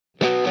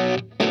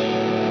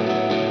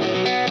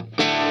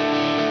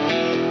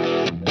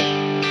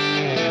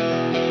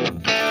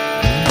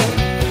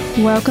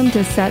Welcome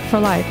to Set for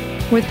Life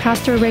with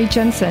Pastor Ray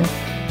Jensen.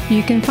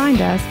 You can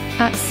find us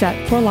at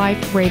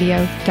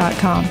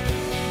setforliferadio.com.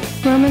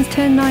 Romans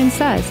 10:9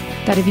 says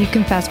that if you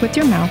confess with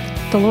your mouth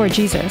the Lord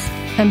Jesus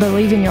and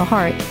believe in your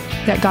heart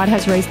that God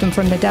has raised him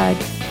from the dead,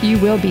 you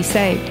will be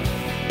saved.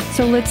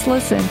 So let's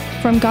listen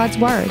from God's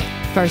Word,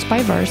 verse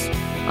by verse,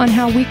 on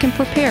how we can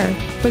prepare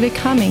for the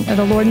coming of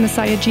the Lord and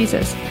Messiah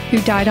Jesus,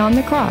 who died on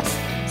the cross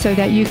so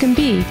that you can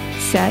be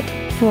set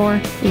for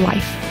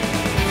life.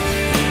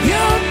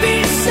 You'll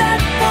be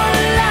set for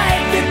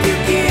life if you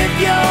give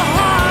your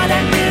heart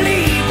and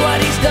believe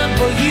what he's done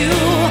for you.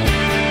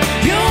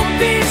 You'll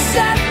be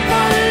set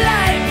for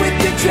life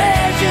with your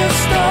treasure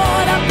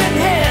stored up in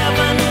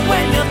heaven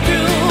when you're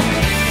through.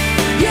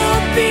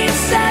 You'll be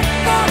set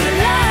for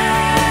life.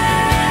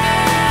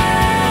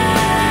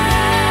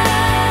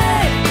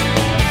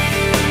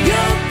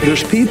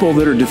 There's people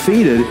that are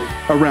defeated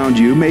around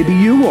you. Maybe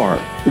you are.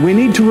 We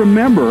need to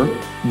remember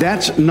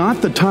that's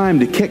not the time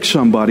to kick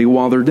somebody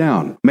while they're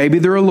down. Maybe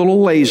they're a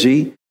little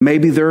lazy.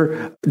 Maybe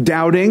they're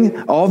doubting,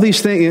 all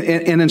these things.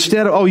 And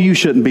instead of, you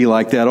shouldn't be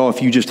like that.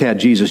 If you just had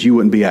Jesus, you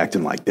wouldn't be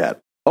acting like that.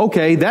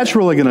 Okay, that's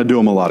really going to do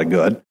them a lot of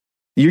good.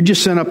 You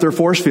just sent up their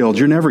force fields.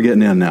 You're never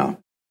getting in now.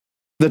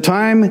 The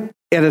time,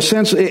 in a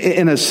sense,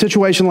 in a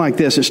situation like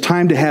this, it's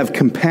time to have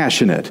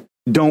compassionate.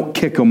 Don't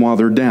kick them while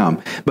they're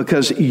down,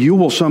 because you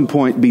will some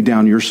point be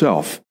down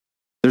yourself.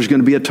 There's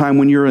going to be a time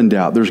when you're in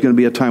doubt. There's going to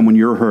be a time when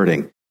you're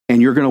hurting. And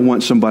you're going to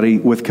want somebody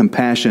with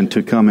compassion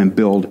to come and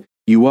build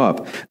you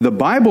up. The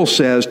Bible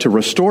says to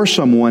restore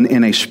someone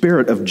in a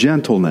spirit of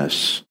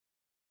gentleness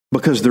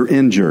because they're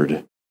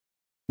injured.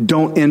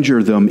 Don't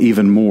injure them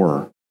even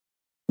more.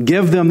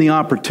 Give them the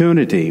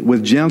opportunity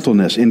with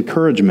gentleness,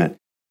 encouragement.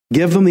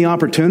 Give them the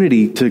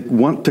opportunity to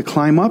want to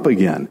climb up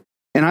again.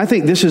 And I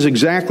think this is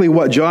exactly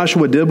what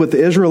Joshua did with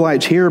the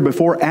Israelites here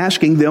before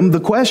asking them the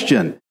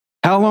question.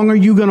 How long are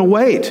you going to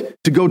wait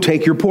to go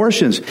take your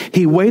portions?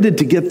 He waited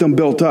to get them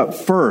built up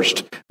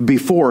first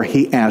before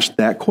he asked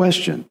that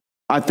question.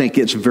 I think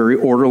it's very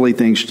orderly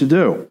things to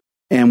do.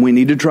 And we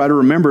need to try to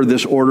remember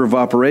this order of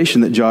operation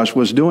that Joshua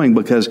was doing,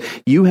 because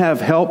you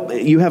have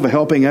a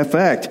helping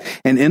effect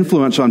and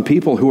influence on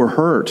people who are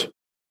hurt.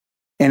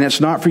 And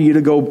it's not for you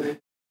to go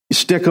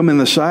stick them in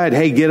the side.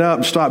 Hey, get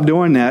up, stop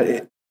doing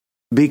that.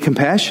 Be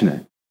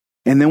compassionate.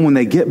 And then when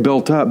they get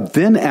built up,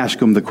 then ask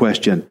them the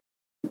question,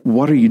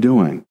 what are you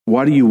doing?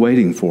 What are you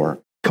waiting for?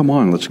 Come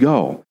on, let's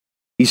go.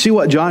 You see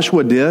what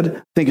Joshua did?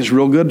 I think it's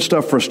real good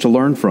stuff for us to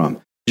learn from.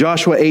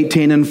 Joshua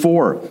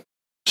 18:4.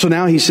 So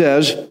now he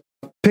says,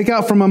 pick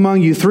out from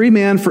among you 3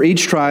 men for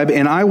each tribe,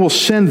 and I will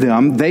send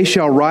them. They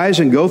shall rise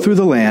and go through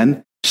the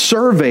land,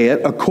 survey it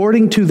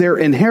according to their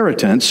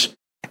inheritance,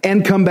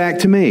 and come back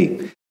to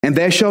me. And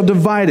they shall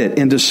divide it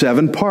into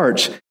 7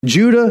 parts.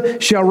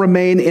 Judah shall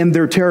remain in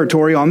their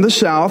territory on the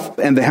south,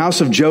 and the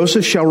house of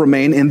Joseph shall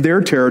remain in their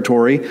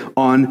territory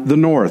on the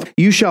north.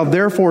 You shall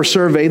therefore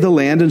survey the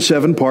land in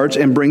 7 parts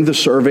and bring the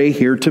survey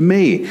here to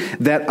me,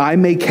 that I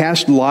may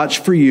cast lots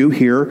for you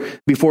here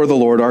before the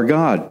Lord our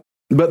God.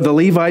 But the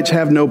Levites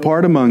have no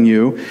part among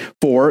you,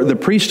 for the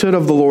priesthood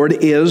of the Lord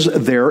is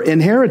their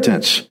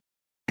inheritance.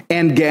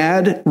 And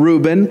Gad,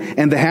 Reuben,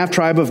 and the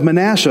half-tribe of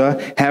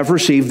Manasseh have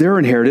received their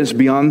inheritance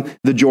beyond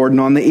the Jordan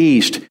on the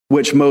east,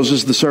 which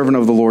Moses, the servant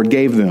of the Lord,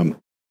 gave them.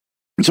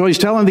 And so he's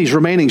telling these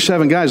remaining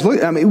 7 guys,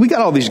 look, we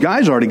got all these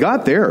guys already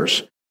got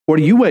theirs. What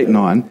are you waiting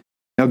on?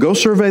 Now go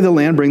survey the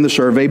land, bring the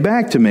survey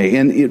back to me.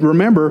 And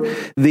remember,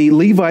 the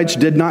Levites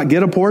did not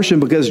get a portion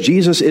because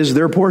Jesus is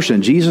their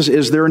portion. Jesus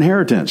is their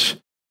inheritance.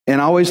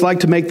 And I always like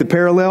to make the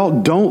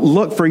parallel, don't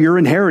look for your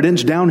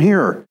inheritance down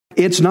here.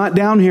 It's not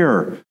down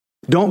here.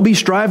 Don't be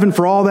striving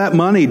for all that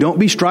money. Don't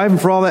be striving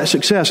for all that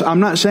success.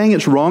 I'm not saying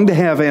it's wrong to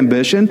have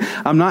ambition.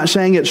 I'm not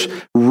saying it's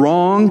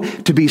wrong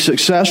to be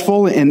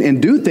successful and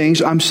do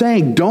things. I'm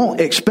saying don't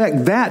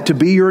expect that to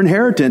be your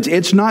inheritance.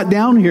 It's not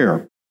down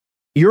here.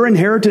 Your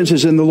inheritance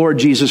is in the Lord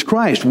Jesus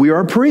Christ. We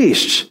are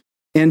priests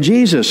in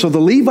Jesus. So the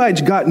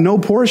Levites got no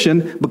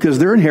portion because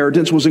their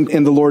inheritance was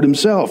in the Lord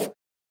himself.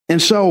 And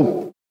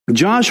so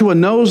Joshua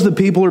knows the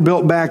people are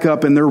built back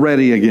up and they're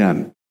ready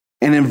again.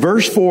 And in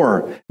verse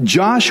 4,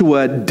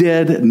 Joshua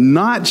did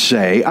not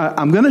say,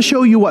 I'm going to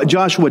show you what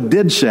Joshua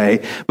did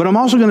say, but I'm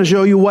also going to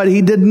show you what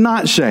he did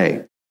not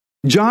say.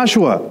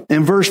 Joshua,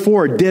 in verse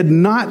 4, did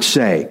not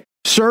say,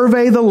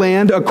 survey the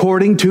land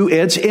according to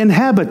its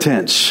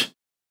inhabitants.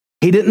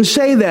 He didn't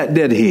say that,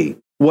 did he?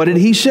 What did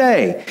he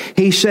say?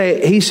 He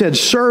said,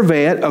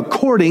 survey it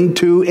according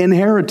to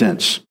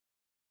inheritance.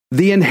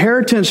 The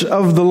inheritance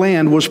of the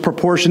land was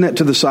proportionate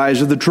to the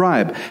size of the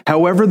tribe.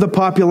 However, the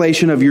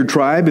population of your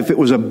tribe, if it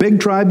was a big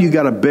tribe, you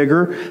got a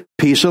bigger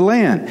piece of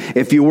land.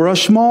 If you were a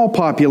small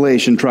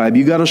population tribe,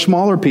 you got a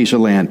smaller piece of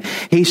land.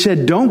 He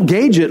said, don't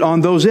gauge it on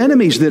those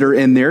enemies that are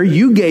in there.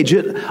 You gauge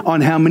it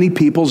on how many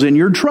people's in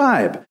your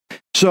tribe.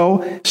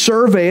 So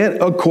survey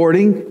it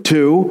according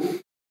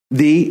to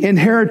the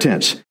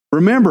inheritance.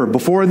 Remember,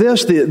 before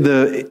this,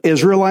 the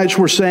Israelites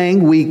were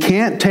saying, we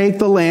can't take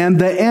the land,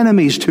 the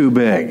enemy's too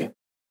big.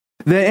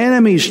 The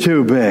enemy's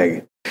too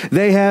big.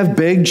 They have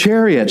big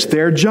chariots.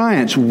 They're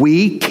giants.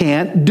 We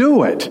can't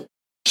do it.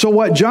 So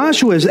what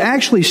Joshua is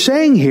actually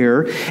saying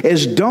here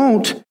is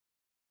don't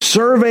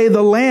survey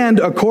the land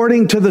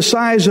according to the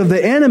size of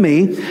the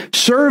enemy.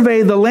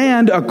 Survey the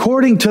land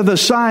according to the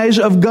size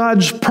of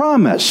God's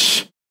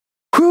promise.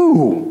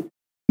 Whew.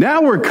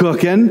 Now we're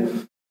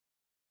cooking.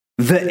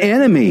 The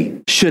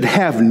enemy should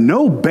have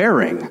no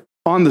bearing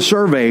on the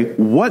survey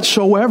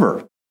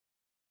whatsoever.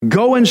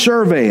 Go and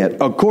survey it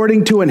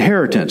according to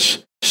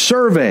inheritance.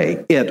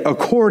 Survey it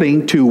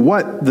according to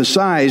what the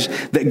size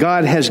that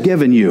God has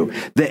given you.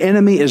 The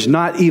enemy is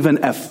not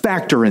even a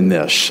factor in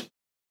this.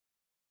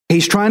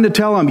 He's trying to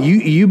tell them,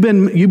 you've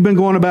been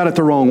going about it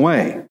the wrong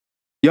way.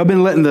 You've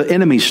been letting the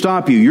enemy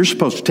stop you. You're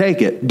supposed to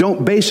take it.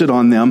 Don't base it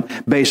on them.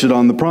 Base it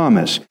on the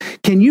promise.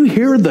 Can you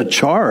hear the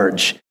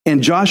charge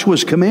in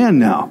Joshua's command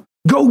now?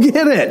 Go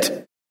get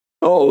it.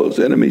 Oh, those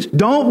enemies.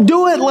 Don't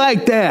do it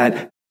like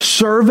that.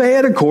 Survey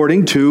it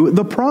according to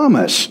the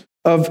promise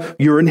of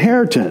your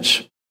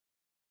inheritance.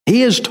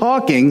 He is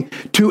talking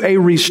to a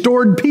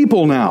restored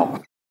people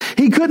now.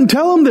 He couldn't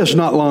tell them this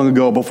not long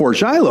ago before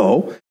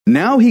Shiloh.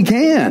 Now he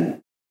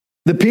can.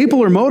 The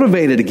people are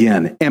motivated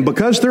again. And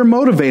because they're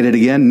motivated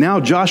again,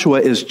 now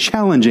Joshua is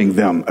challenging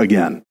them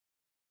again.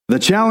 The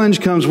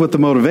challenge comes with the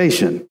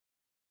motivation.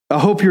 I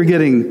hope you're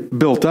getting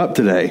built up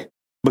today.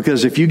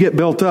 Because if you get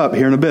built up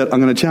here in a bit, I'm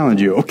going to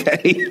challenge you,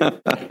 okay?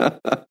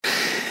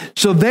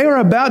 So they are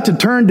about to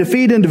turn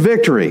defeat into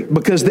victory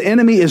because the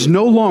enemy is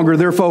no longer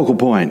their focal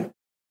point.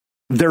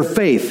 Their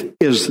faith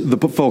is the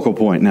focal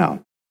point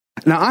now.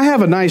 Now, I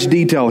have a nice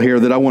detail here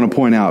that I want to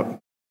point out.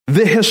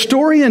 The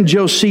historian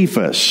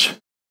Josephus,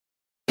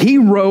 he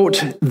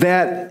wrote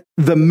that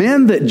the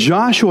men that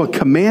Joshua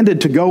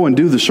commanded to go and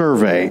do the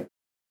survey,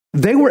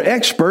 they were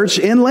experts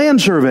in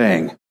land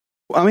surveying.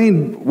 I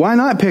mean, why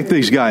not pick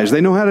these guys?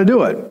 They know how to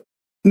do it.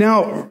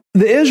 Now,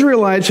 the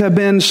Israelites have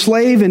been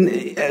slaves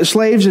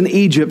in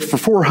Egypt for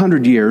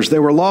 400 years. They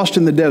were lost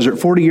in the desert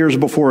 40 years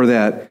before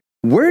that.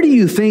 Where do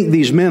you think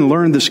these men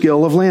learned the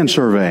skill of land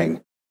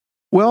surveying?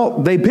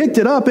 Well, they picked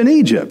it up in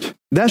Egypt.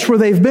 That's where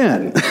they've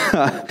been.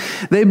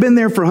 They've been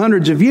there for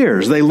hundreds of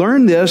years. They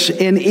learned this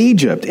in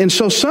Egypt. And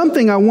so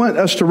something I want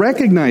us to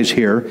recognize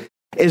here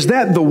is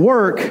that the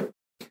work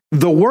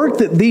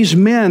that these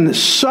men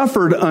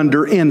suffered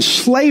under in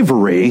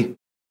slavery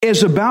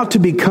is about to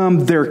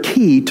become their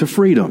key to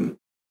freedom.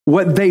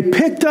 What they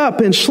picked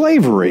up in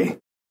slavery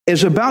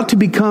is about to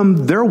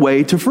become their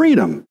way to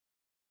freedom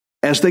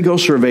as they go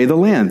survey the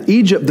land.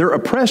 Egypt, their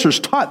oppressors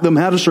taught them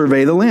how to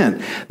survey the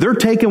land. They're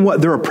taking what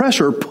their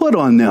oppressor put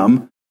on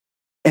them,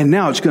 and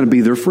now it's going to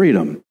be their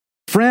freedom.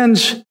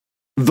 Friends,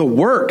 the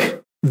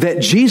work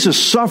that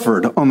Jesus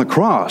suffered on the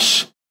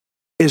cross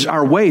is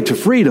our way to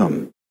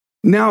freedom.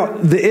 Now,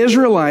 the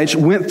Israelites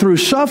went through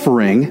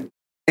suffering,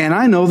 and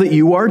I know that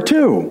you are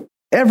too.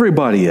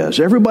 Everybody is.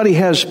 Everybody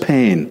has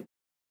pain.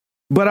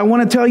 But I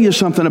want to tell you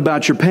something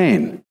about your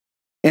pain.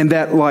 And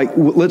that,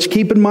 let's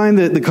keep in mind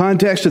the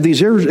context of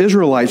these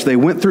Israelites. They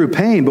went through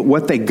pain, but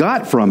what they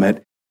got from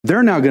it,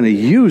 they're now going to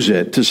use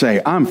it to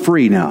say, I'm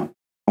free now.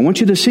 I want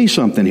you to see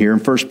something here in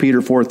 1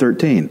 Peter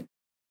 4:13.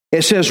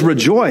 It says,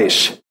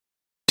 rejoice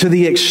to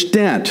the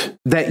extent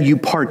that you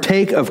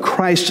partake of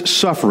Christ's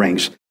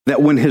sufferings,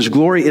 that when his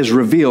glory is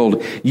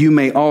revealed, you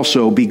may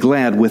also be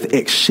glad with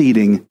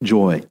exceeding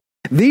joy.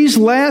 These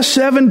last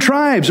 7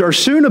 tribes are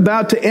soon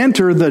about to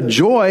enter the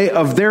joy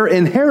of their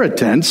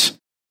inheritance,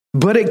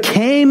 but it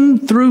came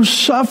through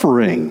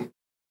suffering.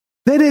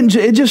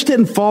 It just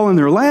didn't fall in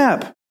their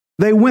lap.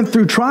 They went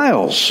through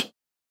trials.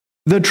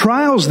 The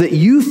trials that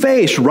you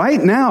face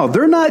right now,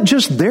 they're not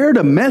just there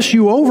to mess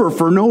you over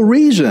for no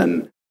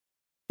reason.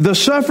 The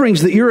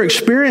sufferings that you're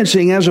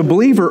experiencing as a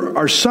believer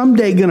are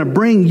someday going to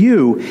bring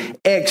you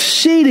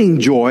exceeding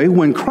joy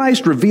when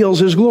Christ reveals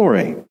his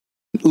glory.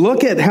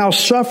 Look at how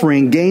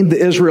suffering gained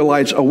the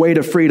Israelites a way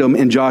to freedom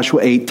in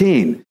Joshua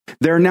 18.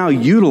 They're now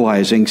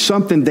utilizing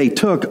something they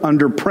took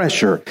under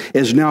pressure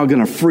is now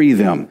going to free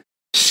them.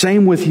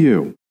 Same with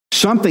you.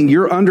 Something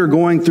you're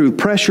undergoing through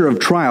pressure of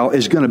trial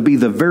is going to be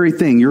the very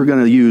thing you're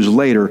going to use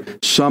later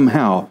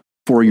somehow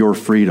for your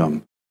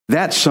freedom.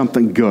 That's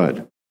something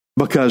good.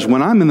 Because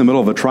when I'm in the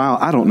middle of a trial,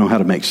 I don't know how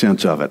to make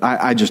sense of it.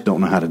 I just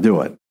don't know how to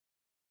do it.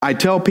 I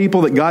tell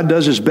people that God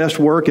does his best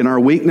work in our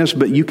weakness,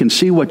 but you can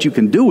see what you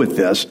can do with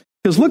this.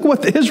 Because look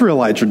what the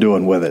Israelites are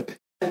doing with it.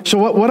 So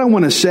what I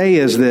want to say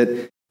is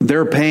that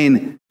their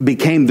pain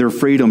became their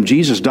freedom.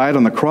 Jesus died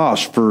on the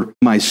cross for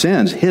my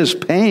sins. His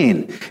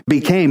pain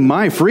became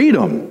my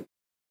freedom.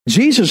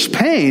 Jesus'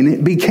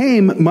 pain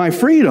became my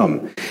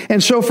freedom.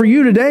 And so for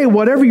you today,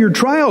 whatever your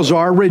trials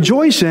are,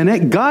 rejoice in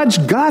it. God's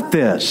got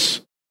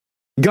this.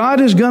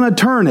 God is going to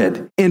turn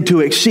it into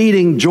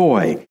exceeding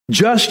joy.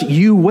 Just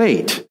you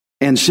wait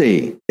and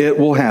see. It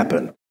will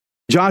happen.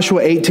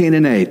 Joshua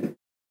 18:8.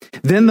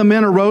 Then the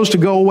men arose to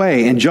go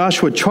away, and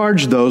Joshua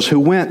charged those who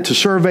went to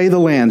survey the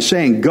land,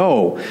 saying,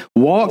 go,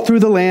 walk through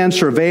the land,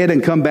 survey it,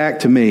 and come back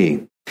to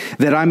me,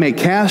 that I may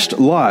cast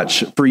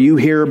lots for you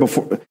here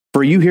before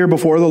for you hear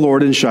before the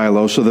Lord in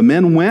Shiloh. So the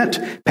men went,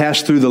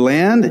 passed through the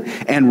land,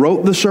 and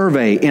wrote the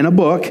survey in a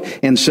book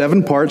in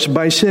 7 parts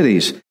by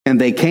cities. And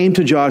they came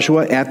to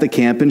Joshua at the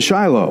camp in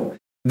Shiloh.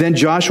 Then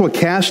Joshua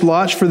cast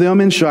lots for them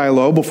in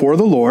Shiloh before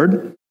the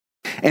Lord.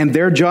 And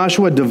there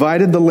Joshua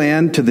divided the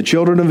land to the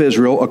children of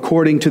Israel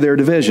according to their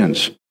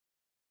divisions.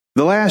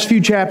 The last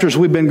few chapters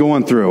we've been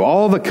going through,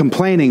 all the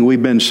complaining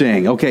we've been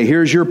seeing. Okay,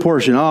 here's your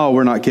portion. Oh,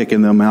 we're not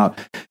kicking them out.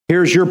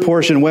 Here's your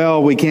portion.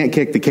 Well, we can't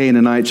kick the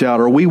Canaanites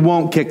out, or we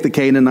won't kick the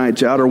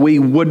Canaanites out, or we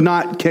would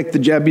not kick the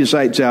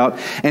Jebusites out.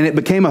 And it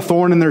became a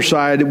thorn in their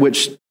side,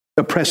 which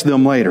oppressed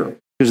them later,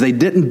 because they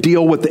didn't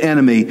deal with the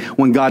enemy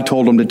when God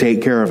told them to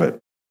take care of it.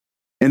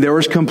 And there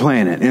was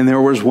complaining, and there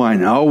was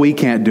whining. Oh, we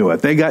can't do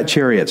it. They got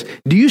chariots.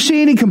 Do you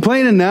see any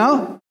complaining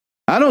now?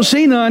 I don't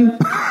see none.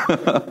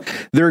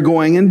 They're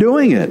going and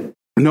doing it.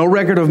 No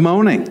record of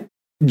moaning.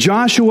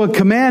 Joshua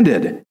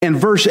commanded, and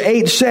verse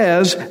 8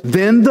 says,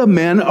 then the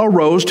men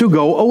arose to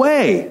go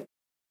away.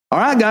 All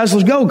right, guys,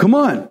 let's go. Come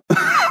on.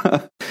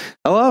 I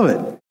love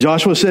it.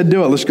 Joshua said,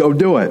 do it. Let's go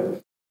do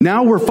it.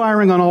 Now we're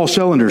firing on all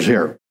cylinders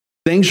here.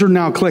 Things are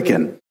now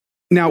clicking.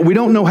 Now, we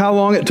don't know how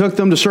long it took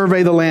them to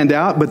survey the land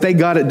out, but they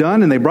got it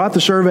done, and they brought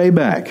the survey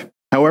back,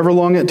 however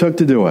long it took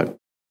to do it.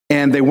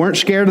 And they weren't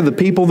scared of the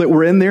people that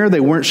were in there. They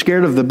weren't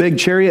scared of the big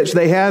chariots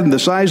they had and the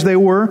size they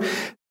were.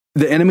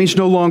 The enemy's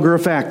no longer a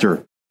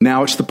factor.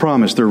 Now it's the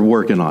promise they're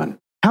working on.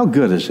 How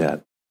good is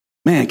that?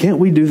 Man, can't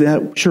we do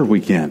that? Sure we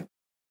can.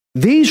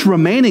 These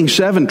remaining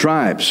 7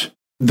 tribes,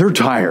 they're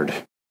tired.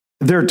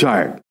 They're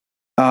tired.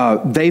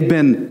 They've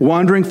been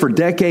wandering for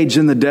decades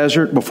in the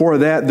desert. Before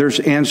that, their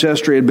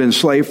ancestry had been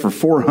enslaved for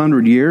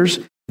 400 years.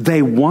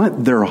 They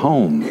want their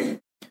home.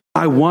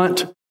 I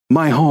want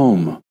my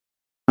home.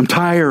 I'm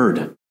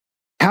tired.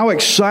 How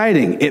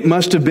exciting it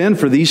must have been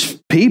for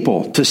these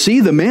people to see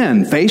the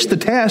men face the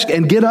task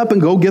and get up and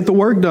go get the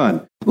work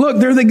done. Look,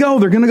 there they go.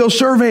 They're going to go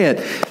survey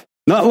it.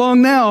 Not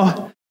long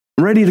now.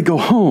 I'm ready to go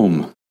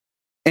home.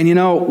 And you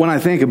know, when I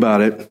think about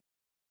it,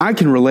 I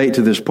can relate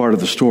to this part of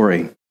the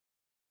story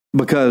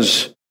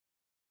because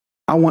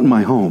I want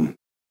my home.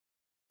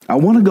 I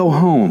want to go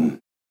home.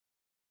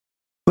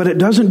 But it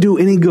doesn't do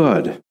any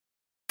good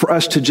for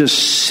us to just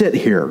sit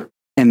here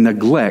and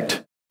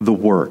neglect the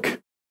work.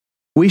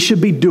 We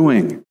should be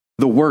doing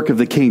the work of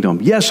the kingdom.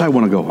 Yes, I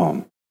want to go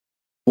home.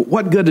 But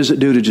what good does it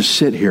do to just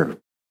sit here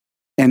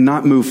and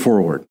not move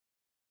forward?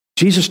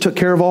 Jesus took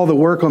care of all the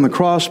work on the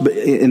cross,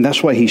 and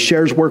that's why he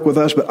shares work with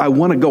us, but I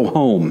want to go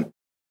home.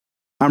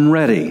 I'm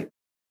ready.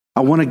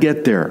 I want to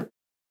get there.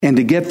 And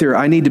to get there,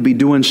 I need to be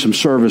doing some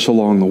service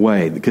along the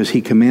way because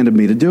he commanded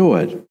me to do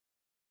it.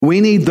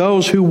 We need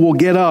those who will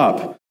get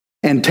up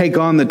and take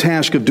on the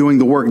task of doing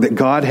the work that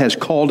God has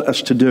called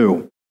us to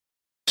do.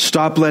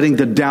 Stop letting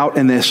the doubt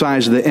and the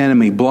size of the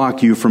enemy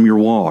block you from your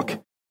walk.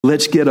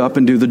 Let's get up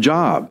and do the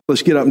job.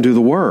 Let's get up and do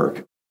the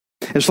work.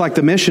 It's like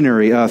the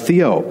missionary,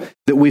 Theo,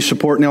 that we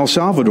support in El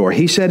Salvador.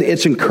 He said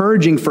it's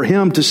encouraging for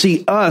him to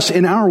see us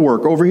in our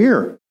work over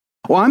here.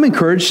 Well, I'm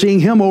encouraged seeing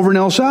him over in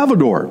El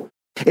Salvador.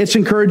 It's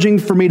encouraging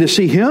for me to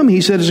see him.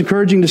 He said it's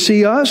encouraging to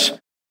see us.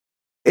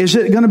 Is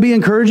it going to be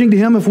encouraging to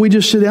him if we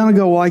just sit down and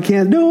go, well, I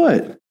can't do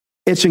it?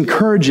 It's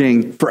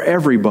encouraging for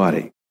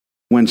everybody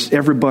when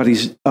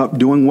everybody's up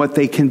doing what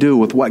they can do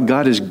with what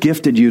God has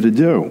gifted you to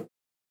do.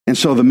 And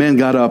so the men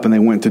got up and they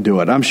went to do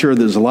it. I'm sure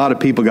there's a lot of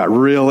people got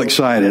real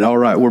excited. All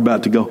right, we're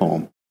about to go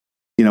home.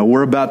 You know,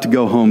 we're about to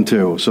go home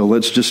too. So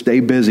let's just stay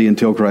busy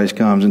until Christ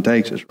comes and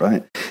takes us,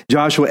 right?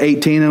 Joshua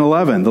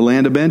 18:11, the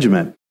land of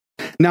Benjamin.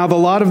 Now the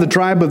lot of the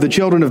tribe of the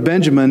children of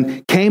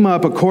Benjamin came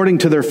up according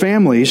to their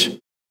families,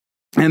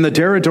 and the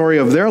territory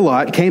of their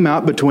lot came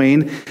out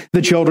between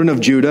the children of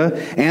Judah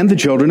and the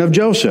children of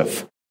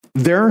Joseph.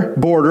 Their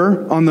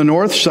border on the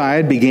north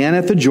side began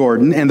at the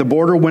Jordan, and the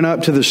border went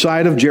up to the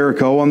side of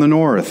Jericho on the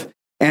north,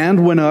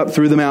 and went up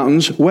through the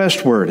mountains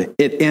westward.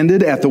 It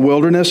ended at the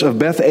wilderness of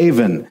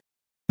Beth-aven.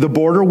 The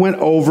border went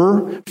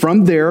over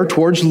from there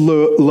towards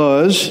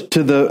Luz,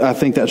 to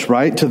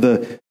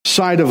the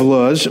side of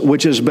Luz,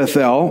 which is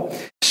Bethel,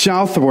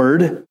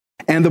 southward,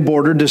 and the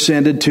border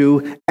descended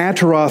to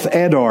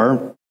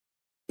Ataroth-Adar,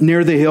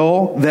 near the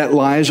hill that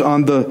lies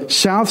on the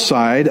south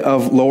side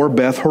of lower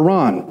Beth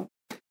Horon.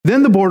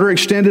 Then the border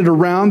extended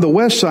around the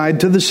west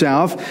side to the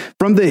south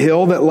from the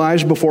hill that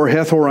lies before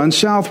Heth-horon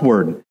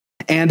southward.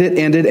 And it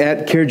ended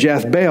at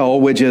Kirjath Baal,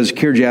 which is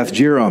Kirjath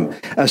Jearim,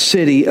 a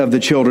city of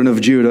the children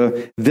of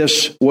Judah.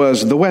 This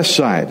was the west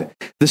side.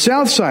 The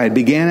south side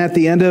began at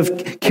the end of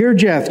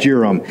Kirjath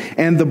Jearim,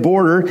 and the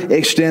border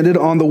extended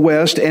on the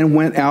west and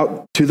went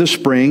out to the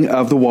spring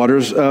of the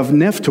waters of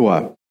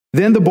Nephtoah.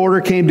 Then the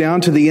border came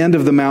down to the end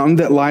of the mountain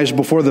that lies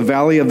before the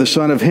valley of the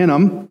son of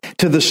Hinnom,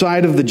 to the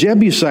side of the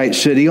Jebusite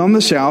city on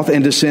the south,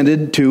 and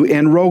descended to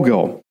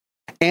En-Rogel.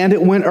 And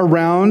it went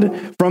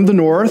around from the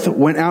north,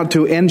 went out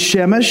to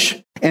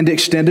En-Shemesh, and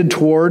extended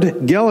toward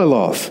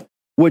Geliloth,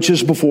 which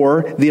is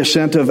before the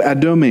ascent of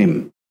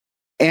Adumim,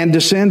 and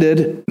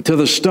descended to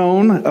the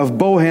stone of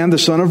Bohan, the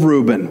son of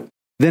Reuben.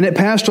 Then it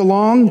passed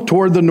along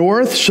toward the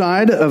north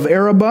side of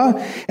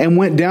Arabah and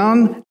went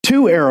down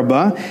to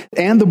Arabah,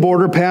 and the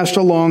border passed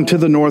along to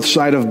the north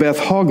side of Beth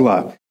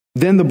Hoglah.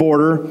 Then the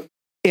border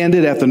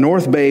ended at the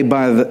north bay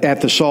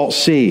at the Salt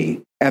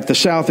Sea, at the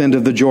south end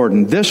of the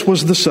Jordan. This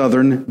was the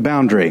southern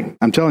boundary.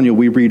 I'm telling you,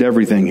 we read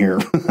everything here.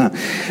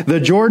 The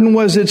Jordan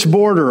was its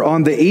border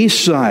on the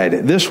east side.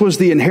 This was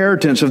the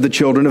inheritance of the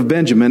children of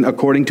Benjamin,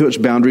 according to its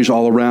boundaries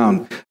all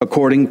around,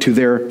 according to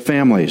their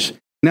families.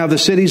 Now the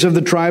cities of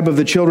the tribe of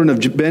the children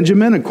of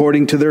Benjamin,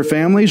 according to their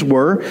families,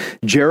 were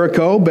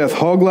Jericho, Beth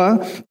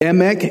Hoglah,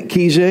 Emek,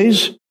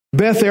 Keziz,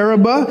 Beth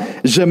Arabah,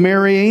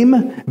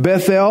 Zemaraim,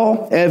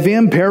 Bethel,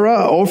 Evim,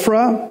 Pera,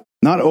 Ophrah,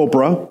 not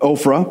Oprah,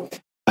 Ophrah.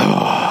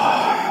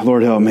 Oh,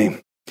 Lord help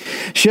me.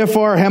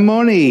 Shephar,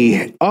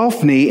 Hammoni,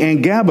 Ophni,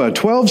 and Gaba,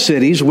 12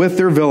 cities with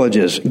their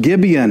villages.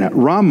 Gibeon,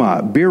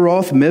 Ramah,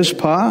 Beeroth,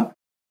 Mizpah,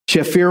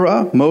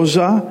 Shephirah,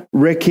 Moza,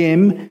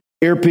 Rekem,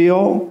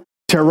 Irpeel,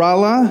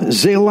 Terala,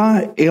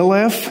 Zelah,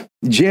 Eleph,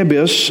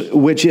 Jebus,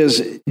 which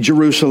is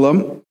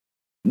Jerusalem,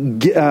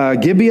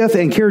 Gibeath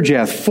and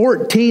Kirjath,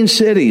 14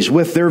 cities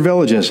with their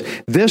villages.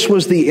 This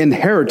was the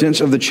inheritance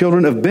of the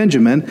children of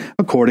Benjamin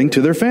according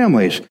to their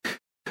families.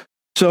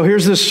 So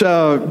here's this,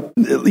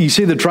 you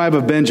see the tribe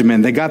of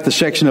Benjamin. They got the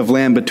section of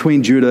land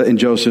between Judah and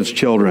Joseph's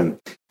children.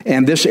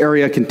 And this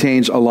area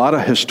contains a lot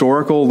of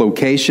historical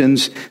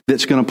locations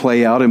that's going to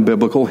play out in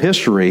biblical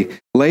history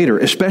later,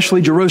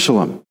 especially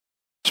Jerusalem.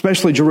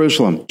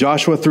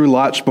 Joshua threw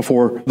lots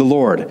before the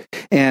Lord.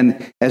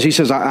 And as he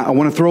says, I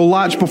want to throw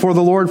lots before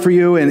the Lord for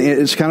you. And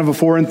it's kind of a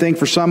foreign thing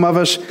for some of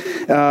us.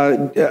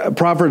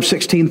 Proverbs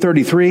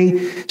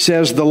 16:33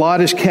 says, the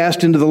lot is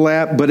cast into the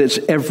lap, but its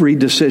every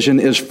decision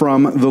is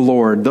from the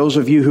Lord. Those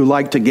of you who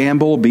like to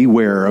gamble,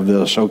 beware of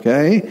this,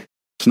 okay?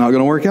 It's not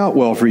going to work out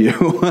well for you.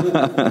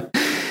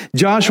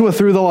 Joshua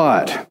threw the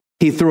lot.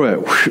 He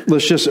threw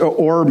it.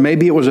 Or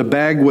maybe it was a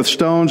bag with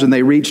stones and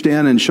they reached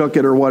in and shook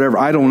it or whatever.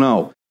 I don't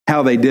know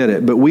how they did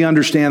it, but we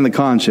understand the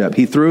concept.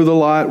 He threw the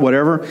lot,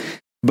 whatever.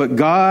 But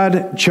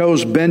God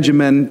chose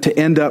Benjamin to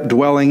end up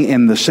dwelling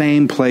in the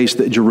same place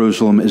that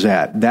Jerusalem is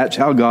at. That's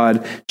how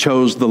God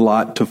chose the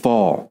lot to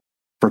fall,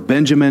 for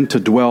Benjamin to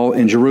dwell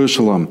in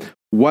Jerusalem.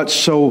 What's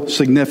so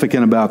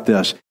significant about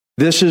this?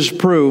 This is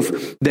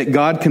proof that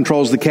God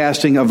controls the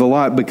casting of the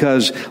lot,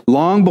 because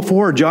long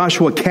before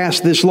Joshua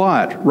cast this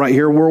lot, right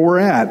here where we're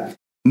at,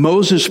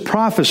 Moses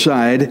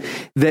prophesied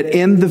that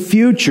in the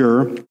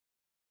future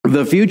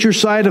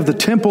site of the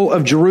temple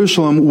of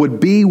Jerusalem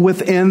would be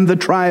within the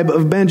tribe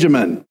of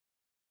Benjamin.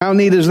 How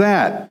neat is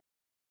that?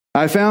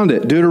 I found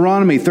it.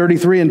 Deuteronomy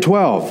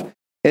 33:12.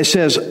 It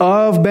says,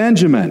 of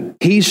Benjamin,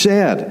 he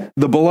said,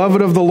 the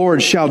beloved of the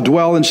Lord shall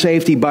dwell in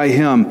safety by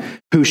him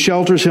who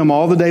shelters him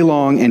all the day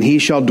long, and he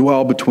shall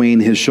dwell between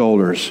his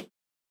shoulders.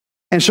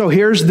 And so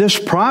here's this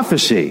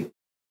prophecy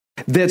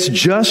that's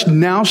just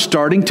now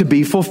starting to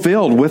be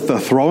fulfilled with the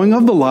throwing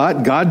of the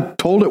lot. God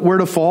told it where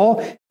to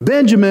fall.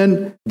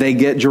 Benjamin, they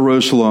get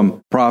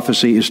Jerusalem.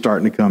 Prophecy is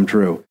starting to come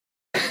true.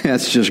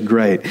 That's just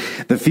great.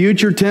 The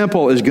future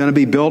temple is going to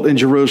be built in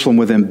Jerusalem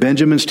within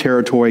Benjamin's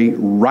territory,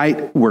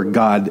 right where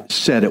God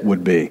said it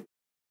would be.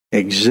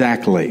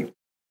 Exactly.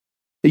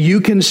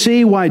 You can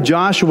see why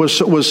Joshua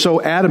was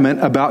so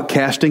adamant about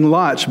casting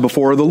lots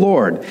before the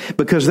Lord,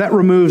 because that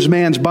removes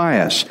man's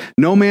bias.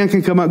 No man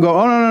can come up and go,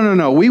 oh,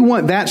 no. We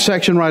want that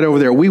section right over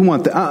there. We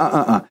want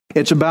the,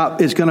 It's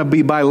going to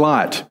be by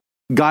lot.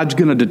 God's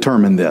going to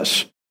determine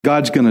this.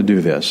 God's going to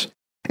do this.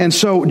 And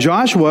so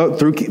Joshua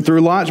threw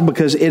lots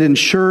because it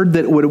ensured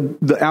that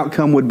the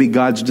outcome would be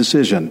God's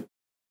decision.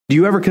 Do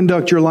you ever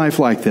conduct your life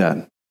like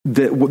that?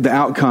 That the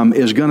outcome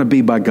is going to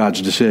be by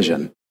God's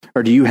decision?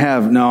 Or do you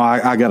have,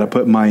 I got to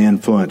put my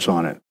influence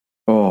on it?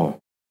 Oh,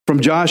 from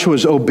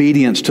Joshua's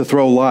obedience to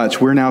throw lots,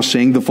 we're now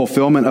seeing the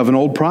fulfillment of an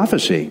old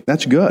prophecy.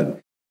 That's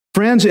good.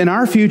 Friends, in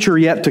our future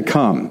yet to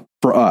come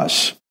for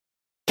us,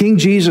 King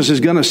Jesus is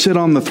going to sit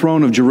on the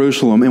throne of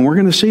Jerusalem, and we're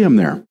going to see him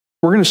there.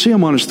 We're going to see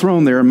him on his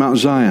throne there in Mount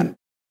Zion.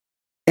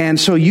 And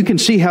so you can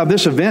see how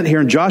this event here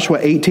in Joshua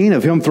 18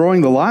 of him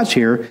throwing the lots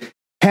here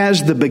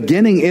has the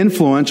beginning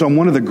influence on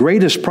one of the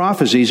greatest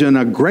prophecies in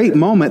a great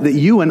moment that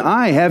you and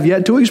I have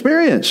yet to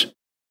experience.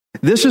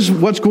 This is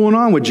what's going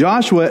on with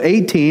Joshua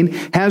 18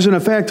 has an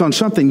effect on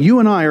something you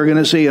and I are going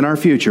to see in our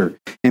future.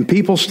 And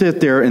people sit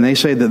there and they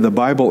say that the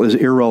Bible is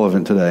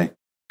irrelevant today.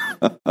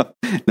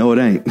 No, it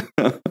ain't.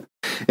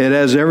 It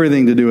has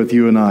everything to do with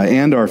you and I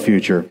and our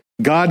future.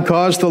 God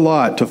caused the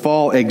lot to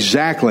fall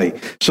exactly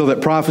so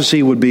that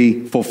prophecy would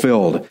be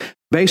fulfilled.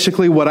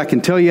 Basically, what I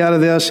can tell you out of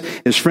this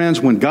is,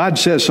 friends, when God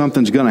says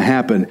something's going to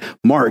happen,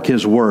 mark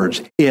his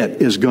words.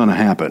 It is going to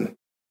happen.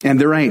 And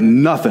there ain't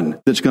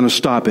nothing that's going to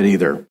stop it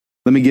either.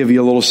 Let me give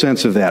you a little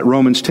sense of that.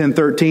 Romans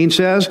 10:13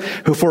 says,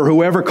 for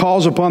whoever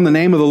calls upon the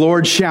name of the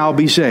Lord shall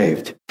be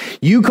saved.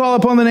 You call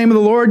upon the name of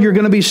the Lord, you're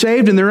going to be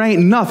saved, and there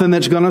ain't nothing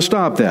that's going to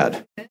stop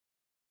that.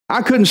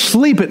 I couldn't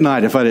sleep at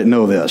night if I didn't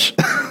know this.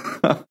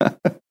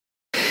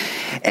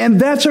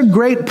 And that's a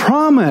great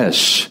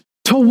promise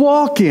to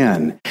walk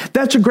in.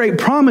 That's a great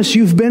promise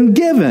you've been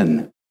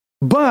given.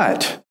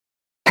 But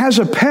has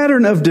a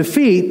pattern of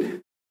defeat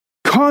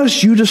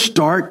caused you to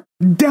start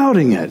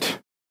doubting it?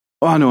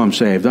 Oh, I know I'm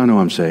saved. I know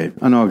I'm saved.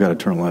 I know I've got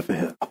eternal life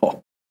ahead.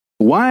 Oh,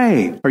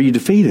 why are you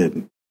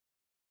defeated?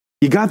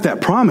 You got that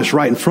promise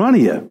right in front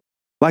of you.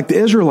 Like the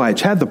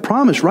Israelites had the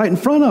promise right in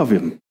front of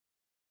him.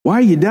 Why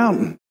are you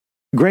doubting?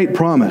 Great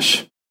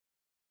promise.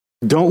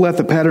 Don't let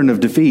the pattern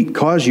of defeat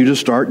cause you to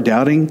start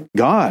doubting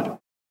God.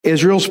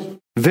 Israel's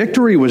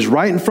victory was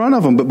right in front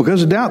of them, but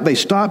because of doubt, they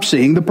stopped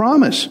seeing the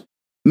promise.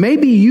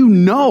 Maybe you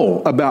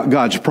know about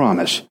God's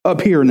promise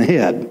up here in the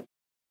head.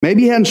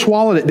 Maybe you hadn't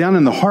swallowed it down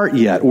in the heart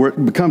yet, where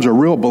it becomes a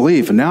real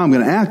belief, and now I'm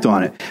going to act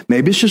on it.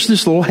 Maybe it's just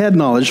this little head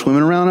knowledge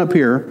swimming around up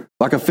here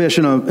like a fish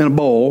in a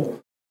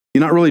bowl.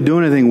 You're not really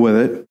doing anything with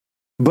it.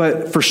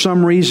 But for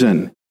some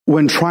reason,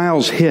 when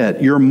trials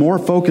hit, you're more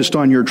focused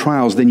on your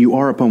trials than you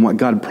are upon what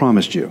God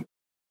promised you,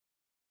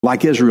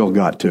 like Israel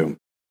got to.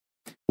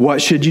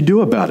 What should you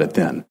do about it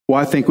then? Well,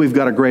 I think we've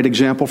got a great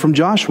example from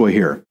Joshua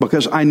here,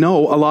 because I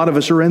know a lot of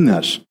us are in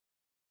this.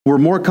 We're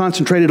more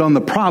concentrated on the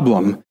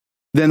problem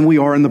than we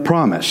are in the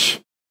promise.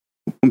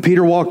 When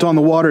Peter walked on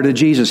the water to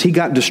Jesus, he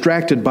got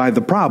distracted by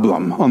the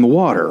problem on the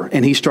water,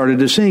 and he started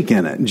to sink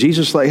in it. And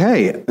Jesus like,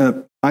 hey,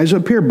 eyes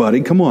up here,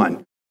 buddy, come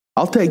on.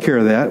 I'll take care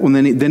of that. Well,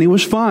 then he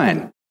was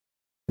fine.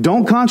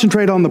 Don't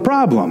concentrate on the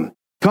problem.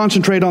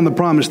 Concentrate on the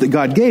promise that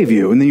God gave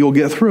you, and then you'll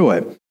get through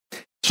it.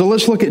 So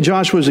let's look at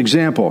Joshua's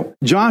example.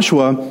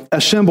 Joshua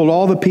assembled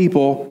all the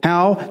people,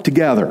 how?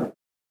 Together.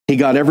 He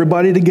got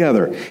everybody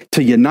together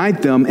to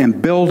unite them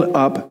and build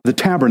up the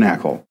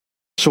tabernacle.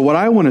 So what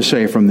I want to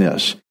say from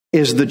this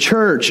is the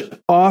church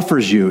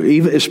offers you,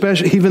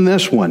 even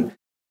this one,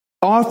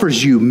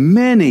 offers you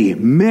many,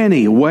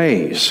 many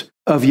ways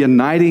of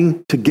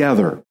uniting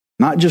together,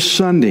 not just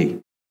Sunday.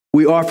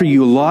 We offer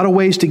you a lot of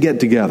ways to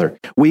get together.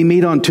 We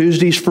meet on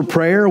Tuesdays for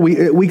prayer.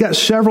 We got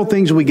several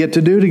things we get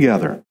to do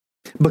together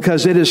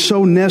because it is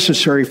so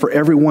necessary for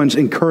everyone's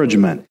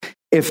encouragement.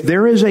 If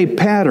there is a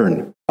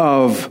pattern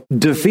of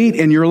defeat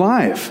in your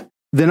life,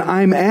 then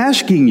I'm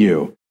asking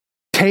you,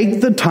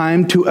 take the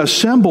time to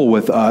assemble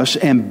with us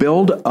and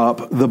build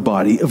up the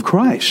body of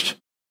Christ.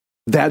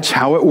 That's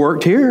how it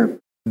worked here.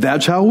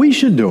 That's how we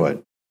should do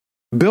it.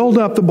 Build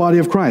up the body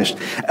of Christ.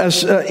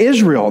 As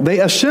Israel,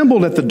 they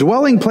assembled at the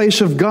dwelling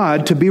place of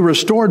God to be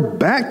restored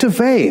back to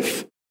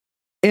faith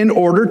in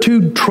order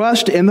to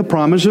trust in the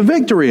promise of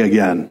victory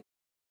again.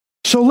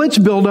 So let's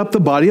build up the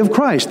body of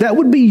Christ. That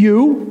would be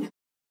you,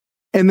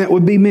 and that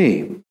would be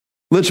me.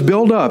 Let's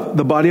build up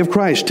the body of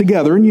Christ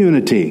together in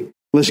unity.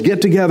 Let's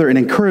get together and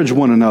encourage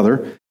one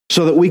another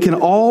so that we can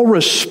all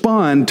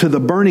respond to the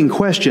burning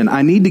question.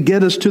 I need to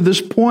get us to this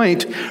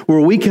point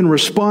where we can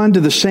respond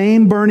to the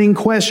same burning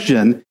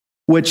question,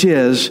 which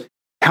is,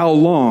 how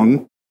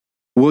long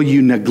will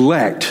you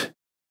neglect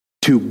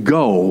to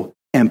go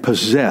and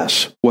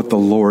possess what the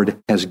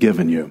Lord has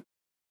given you?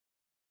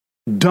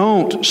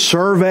 Don't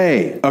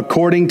survey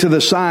according to the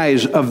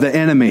size of the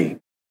enemy.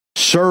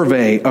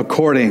 Survey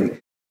according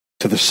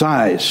to the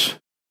size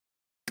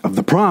of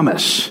the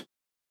promise.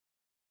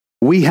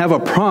 We have a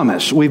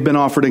promise we've been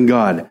offered in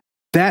God.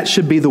 That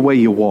should be the way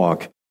you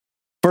walk.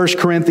 1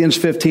 Corinthians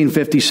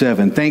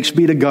 15:57. Thanks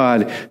be to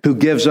God who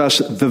gives us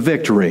the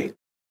victory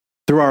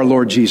through our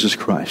Lord Jesus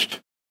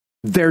Christ.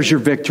 There's your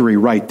victory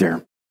right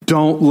there.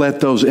 Don't let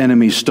those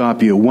enemies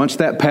stop you. Once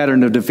that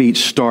pattern of defeat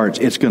starts,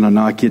 it's going to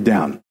knock you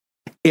down.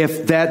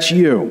 If that's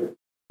you,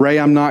 Ray,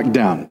 I'm knocked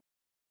down.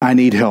 I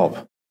need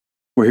help.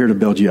 We're here to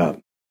build you up.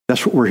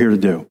 That's what we're here to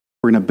do.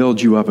 We're going to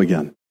build you up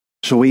again.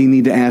 So we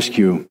need to ask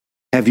you,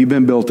 have you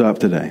been built up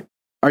today?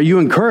 Are you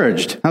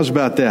encouraged? How's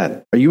about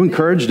that? Are you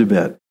encouraged a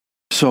bit?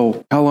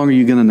 So how long are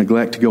you going to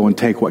neglect to go and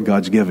take what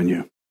God's given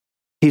you?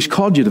 He's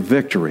called you to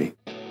victory.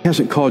 He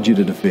hasn't called you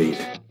to defeat.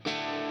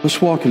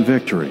 Let's walk in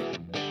victory.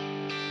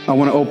 I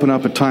want to open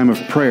up a time of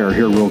prayer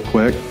here real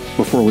quick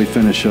before we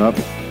finish up.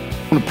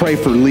 I want to pray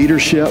for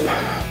leadership.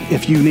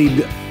 If you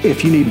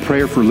need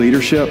prayer for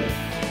leadership,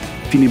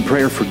 if you need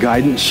prayer for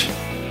guidance,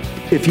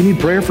 if you need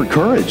prayer for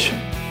courage,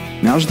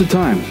 now's the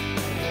time.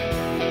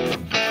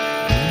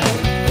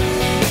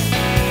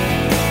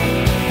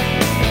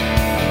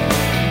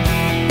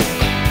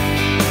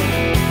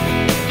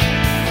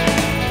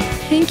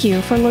 Thank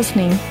you for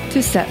listening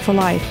to Set for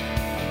Life.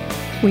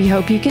 We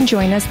hope you can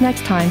join us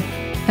next time,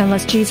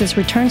 unless Jesus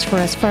returns for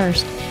us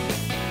first.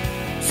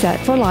 Set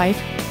for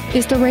Life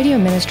is the radio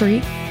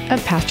ministry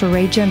of Pastor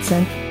Ray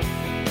Jensen.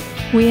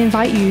 We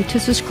invite you to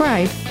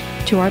subscribe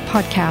to our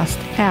podcast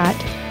at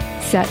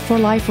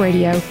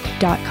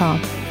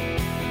setforliferadio.com.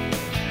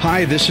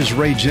 Hi, this is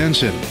Ray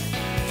Jensen.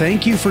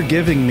 Thank you for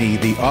giving me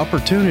the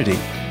opportunity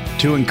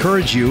to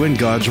encourage you in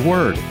God's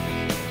Word.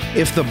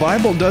 If the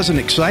Bible doesn't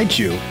excite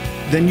you,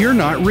 then you're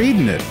not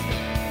reading it.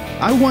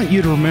 I want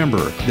you to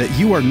remember that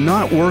you are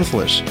not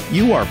worthless.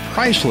 You are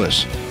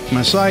priceless.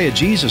 Messiah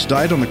Jesus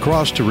died on the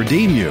cross to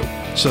redeem you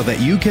so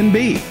that you can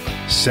be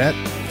set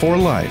for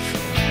life.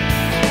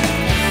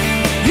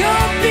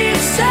 You'll be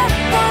set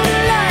for